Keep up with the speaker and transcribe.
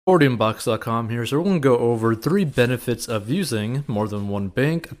Boardingbox.com here. So we're going to go over 3 benefits of using more than one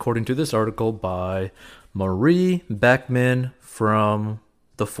bank, according to this article by Marie Backman from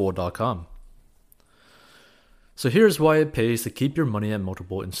thefool.com. So here's why it pays to keep your money at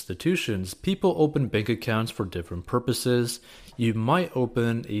multiple institutions. People open bank accounts for different purposes. You might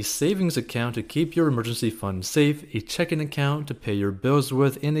open a savings account to keep your emergency fund safe, a checking account to pay your bills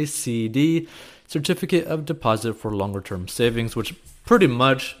with, and a CD, certificate of deposit for longer term savings, which pretty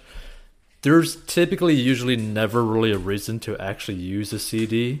much there's typically usually never really a reason to actually use a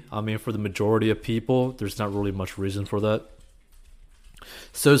CD. I mean, for the majority of people, there's not really much reason for that.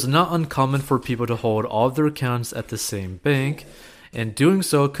 So it's not uncommon for people to hold all of their accounts at the same bank, and doing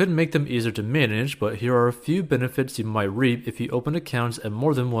so could make them easier to manage, but here are a few benefits you might reap if you open accounts at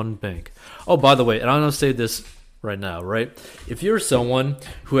more than one bank. Oh, by the way, and I'm going to say this right now, right? If you're someone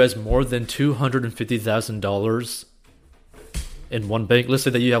who has more than $250,000 in one bank, let's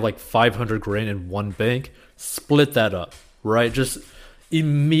say that you have like 500 grand in one bank, split that up, right? Just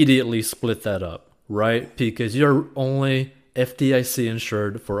immediately split that up, right? Because you're only FDIC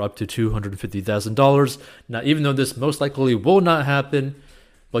insured for up to $250,000. Now, even though this most likely will not happen,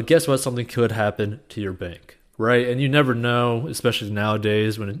 but guess what? Something could happen to your bank, right? And you never know, especially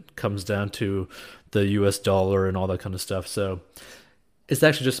nowadays when it comes down to the US dollar and all that kind of stuff. So it's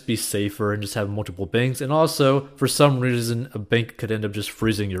actually just be safer and just have multiple banks. And also, for some reason, a bank could end up just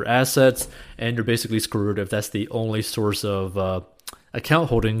freezing your assets, and you're basically screwed if that's the only source of account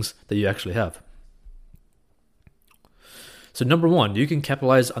holdings that you actually have. So number 1, you can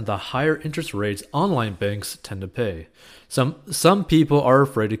capitalize on the higher interest rates online banks tend to pay. Some people are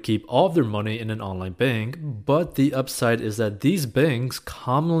afraid to keep all of their money in an online bank, but the upside is that these banks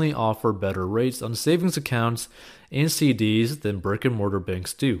commonly offer better rates on savings accounts and CDs than brick and mortar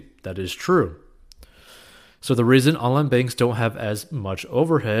banks do. That is true. So the reason online banks don't have as much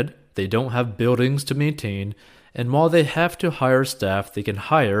overhead, they don't have buildings to maintain, and while they have to hire staff, they can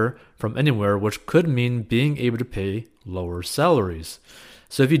hire from anywhere, which could mean being able to pay lower salaries.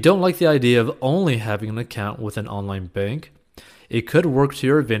 So if you don't like the idea of only having an account with an online bank, it could work to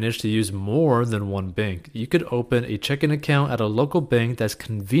your advantage to use more than one bank. You could open a checking account at a local bank that's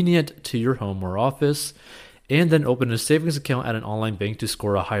convenient to your home or office, and then open a savings account at an online bank to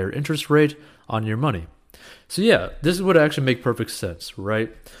score a higher interest rate on your money. So yeah, this would actually make perfect sense,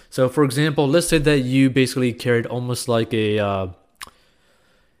 right? So for example, let's say that you basically carried almost like a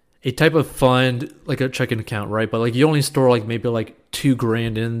type of fund, like a checking account, right? But like you only store like maybe like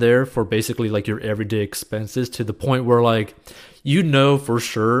 $2,000 in there for basically like your everyday expenses, to the point where like you know for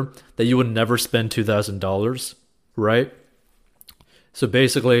sure that you would never spend $2,000, right? So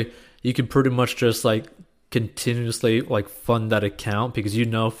basically you can pretty much just like continuously like fund that account, because you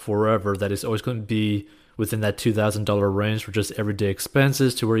know forever that it's always going to be within that $2,000 range for just everyday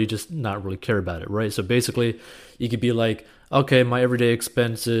expenses, to where you just not really care about it, right? So basically you could be like, okay, my everyday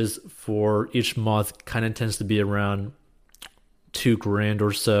expenses for each month kind of tends to be around $2,000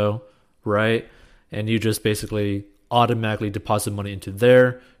 or so, right? And you just basically automatically deposit money into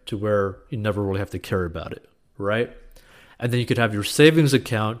there, to where you never really have to care about it, right? And then you could have your savings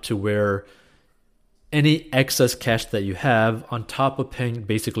account, to where any excess cash that you have on top of paying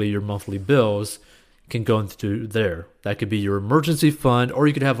basically your monthly bills can go into there. That could be your emergency fund, or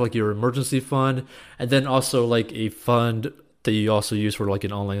you could have like your emergency fund, and then also like a fund that you also use for like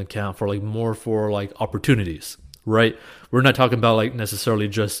an online account for like more for like opportunities, right? We're not talking about like necessarily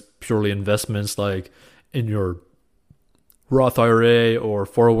just purely investments like in your Roth IRA or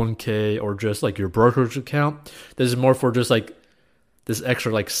 401k or just like your brokerage account. This is more for just like this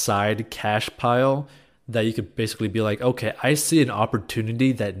extra like side cash pile that you could basically be like, okay, I see an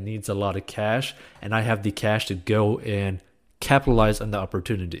opportunity that needs a lot of cash, and I have the cash to go and capitalize on the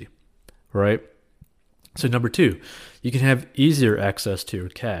opportunity, right? So number 2, you can have easier access to your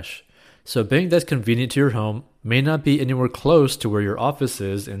cash. So a bank that's convenient to your home may not be anywhere close to where your office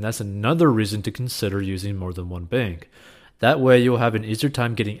is, and that's another reason to consider using more than one bank. That way you'll have an easier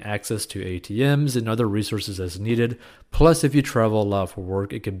time getting access to ATMs and other resources as needed. Plus, if you travel a lot for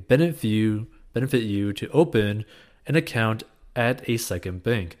work, it can benefit you to open an account at a second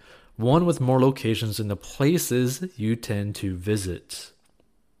bank, one with more locations in the places you tend to visit.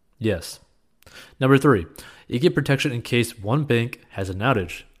 Yes. Number 3, you get protection in case one bank has an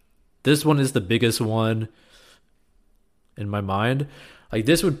outage. This one is the biggest one in my mind. Like,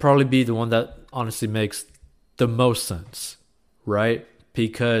 this would probably be the one that honestly makes the most sense, right?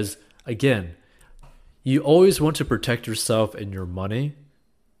 Because again, you always want to protect yourself and your money,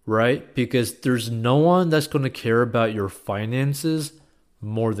 right? Because there's no one that's going to care about your finances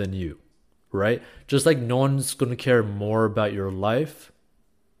more than you, right? Just like no one's going to care more about your life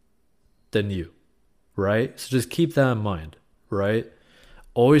than you, right? So just keep that in mind, right?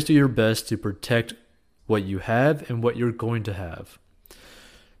 Always do your best to protect what you have and what you're going to have.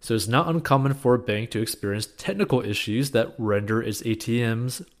 So it's not uncommon for a bank to experience technical issues that render its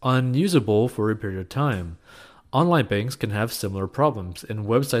ATMs unusable for a period of time. Online banks can have similar problems, and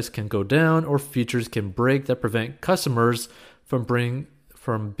websites can go down or features can break that prevent customers from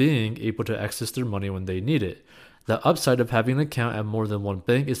being able to access their money when they need it. The upside of having an account at more than one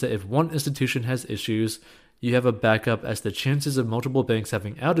bank is that if one institution has issues, you have a backup, as the chances of multiple banks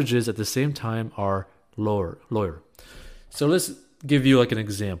having outages at the same time are lower. So let's give you like an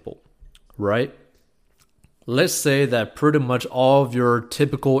example, right? Let's say that pretty much all of your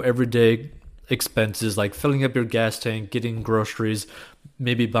typical everyday expenses, like filling up your gas tank, getting groceries,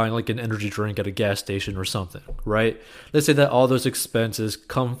 maybe buying like an energy drink at a gas station or something, right? Let's say that all those expenses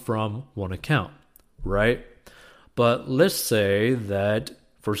come from one account, right? But let's say that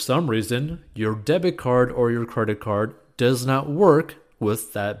for some reason your debit card or your credit card does not work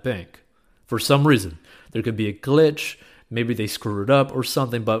with that bank. For some reason, there could be a glitch, maybe they screwed it up or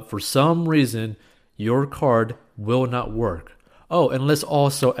something, but for some reason your card will not work. Oh, and let's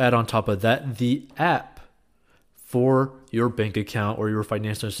also add on top of that the app for your bank account or your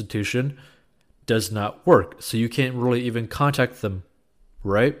financial institution does not work. So you can't really even contact them,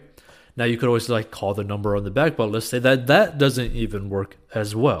 right? Now you could always like call the number on the back, but let's say that that doesn't even work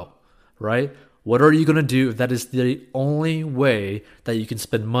as well, right? What are you going to do if that is the only way that you can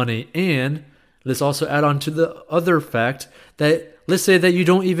spend money? And let's also add on to the other fact that let's say that you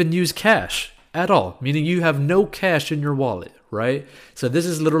don't even use cash at all, meaning you have no cash in your wallet, right? So this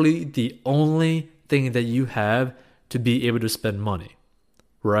is literally the only thing that you have to be able to spend money,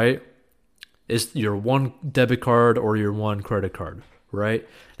 right? It's your one debit card or your one credit card, right?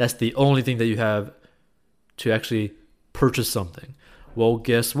 That's the only thing that you have to actually purchase something. Well,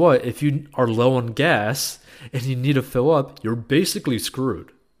 guess what? If you are low on gas and you need to fill up, you're basically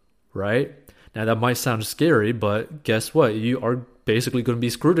screwed, right? Now that might sound scary, but guess what? You are basically going to be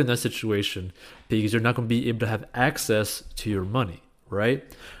screwed in that situation because you're not going to be able to have access to your money, right?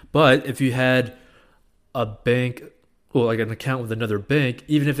 But if you had a bank, well, like an account with another bank,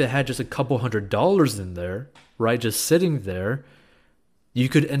 even if it had just a couple $100s in there, right, just sitting there, you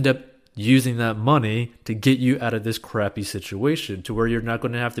could end up using that money to get you out of this crappy situation to where you're not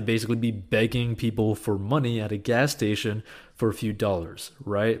going to have to basically be begging people for money at a gas station for a few dollars,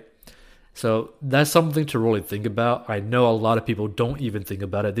 right? So that's something to really think about. I know a lot of people don't even think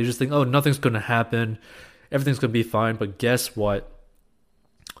about it. They just think, oh, nothing's going to happen. Everything's going to be fine. But guess what?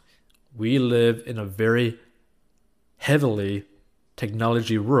 We live in a very heavily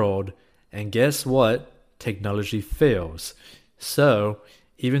technology world. And guess what? Technology fails. So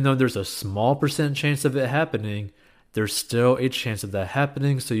even though there's a small percent chance of it happening, there's still a chance of that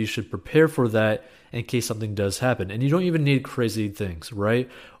happening. So you should prepare for that in case something does happen. And you don't even need crazy things, right?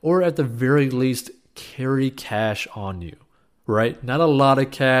 Or at the very least, carry cash on you, right? Not a lot of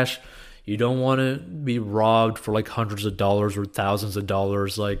cash. You don't want to be robbed for like hundreds of dollars or thousands of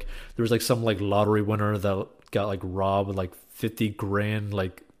dollars. Like there was like some like lottery winner that got like robbed with like 50 grand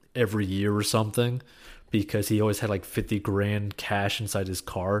like every year or something because he always had like 50 grand cash inside his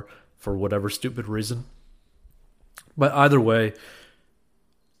car for whatever stupid reason. But either way,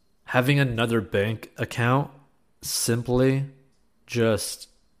 having another bank account simply just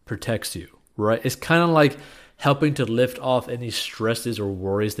protects you, right? It's kind of like helping to lift off any stresses or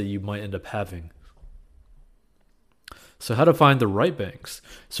worries that you might end up having. So how to find the right banks.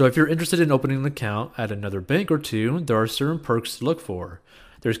 So if you're interested in opening an account at another bank or two, there are certain perks to look for.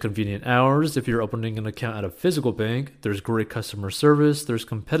 There's convenient hours if you're opening an account at a physical bank. There's great customer service. There's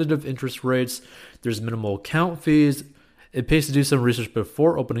competitive interest rates. There's minimal account fees. It pays to do some research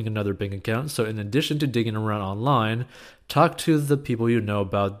before opening another bank account. So in addition to digging around online, talk to the people you know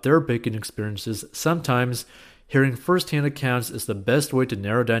about their banking experiences. Sometimes hearing firsthand accounts is the best way to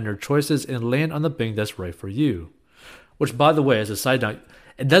narrow down your choices and land on the bank that's right for you. Which, by the way, as a side note,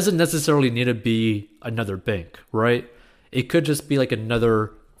 it doesn't necessarily need to be another bank, right? It could just be like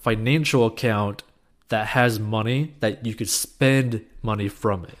another financial account that has money that you could spend money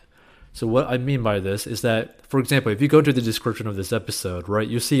from it. So what I mean by this is that, for example, if you go to the description of this episode, right,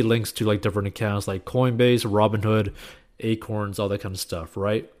 you'll see links to like different accounts like Coinbase, Robinhood, Acorns, all that kind of stuff,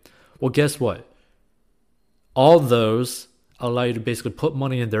 right? Well, guess what? All those allow you to basically put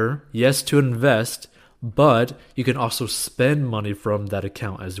money in there, yes, to invest, but you can also spend money from that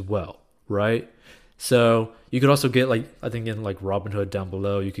account as well, right? So you could also get like, I think in like Robinhood down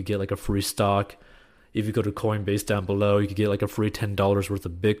below, you could get like a free stock. If you go to Coinbase down below, you could get like a free $10 worth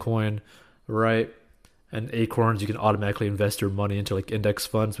of Bitcoin, right? And Acorns, you can automatically invest your money into like index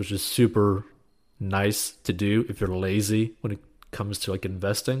funds, which is super nice to do if you're lazy when it comes to like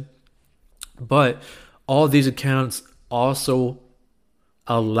investing. But all these accounts also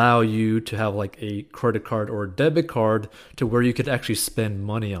allow you to have like a credit card or a debit card to where you could actually spend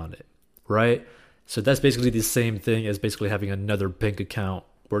money on it, right? So that's basically the same thing as basically having another bank account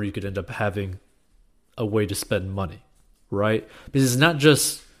where you could end up having a way to spend money, right? Because it's not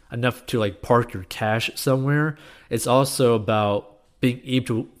just enough to like park your cash somewhere. It's also about being able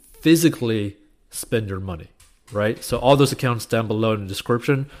to physically spend your money, right? So all those accounts down below in the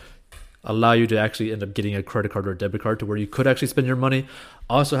description allow you to actually end up getting a credit card or a debit card to where you could actually spend your money.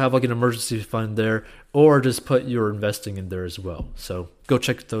 Also have like an emergency fund there, or just put your investing in there as well. So go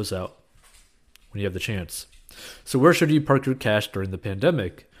check those out when you have the chance. So where should you park your cash during the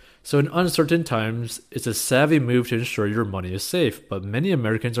pandemic? So in uncertain times, it's a savvy move to ensure your money is safe, but many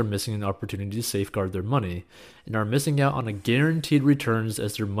Americans are missing an opportunity to safeguard their money and are missing out on a guaranteed returns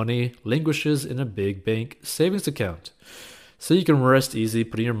as their money languishes in a big bank savings account. So you can rest easy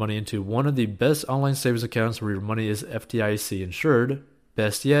putting your money into one of the best online savings accounts where your money is FDIC insured.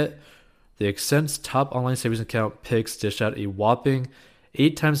 Best yet, the Accent's top online savings account picks dish out a whopping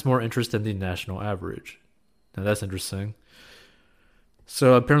 8 times more interest than the national average. Now that's interesting.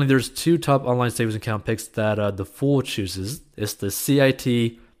 So apparently there's 2 top online savings account picks that the Fool chooses. It's the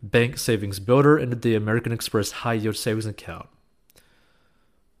CIT Bank Savings Builder and the American Express High Yield Savings Account.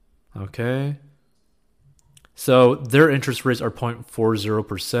 Okay. So their interest rates are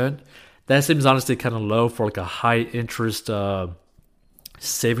 0.40%. That seems honestly kind of low for like a high interest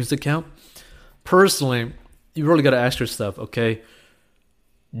savings account. Personally, you really got to ask yourself, okay,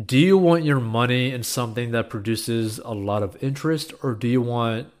 do you want your money in something that produces a lot of interest, or do you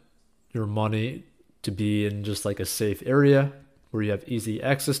want your money to be in just like a safe area where you have easy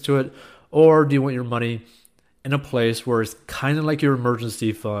access to it? Or do you want your money in a place where it's kind of like your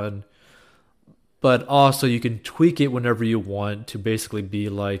emergency fund, but also you can tweak it whenever you want to basically be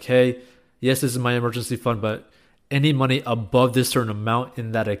like, hey, yes, this is my emergency fund, but any money above this certain amount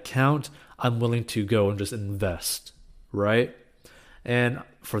in that account, I'm willing to go and just invest, right? And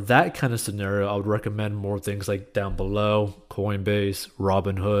for that kind of scenario, I would recommend more things like down below, Coinbase,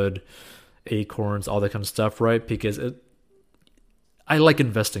 Robinhood, Acorns, all that kind of stuff, right? Because I like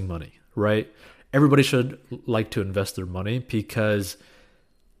investing money, right? Everybody should like to invest their money because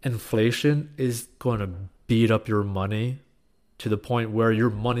inflation is going to beat up your money to the point where your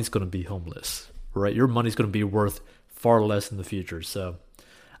money's going to be homeless, right? Your money's going to be worth far less in the future. So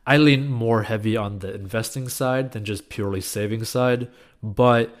I lean more heavy on the investing side than just purely saving side,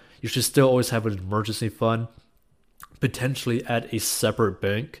 but you should still always have an emergency fund, potentially at a separate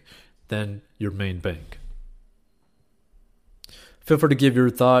bank than your main bank. Feel free to give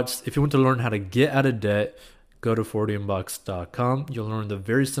your thoughts. If you want to learn how to get out of debt, go to 40inbox.com. You'll learn the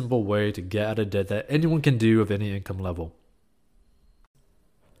very simple way to get out of debt that anyone can do of any income level.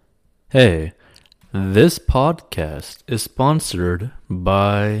 Hey, this podcast is sponsored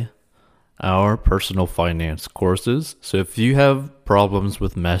by our personal finance courses. So if you have problems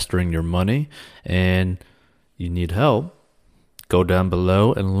with mastering your money and you need help, go down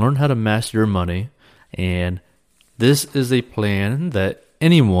below and learn how to master your money. And this is a plan that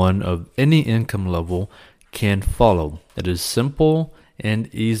anyone of any income level can follow. It is simple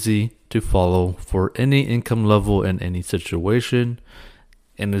and easy to follow for any income level and any situation,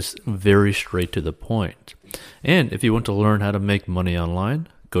 and it's very straight to the point. And if you want to learn how to make money online,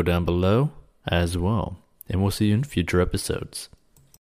 go down below as well. And we'll see you in future episodes.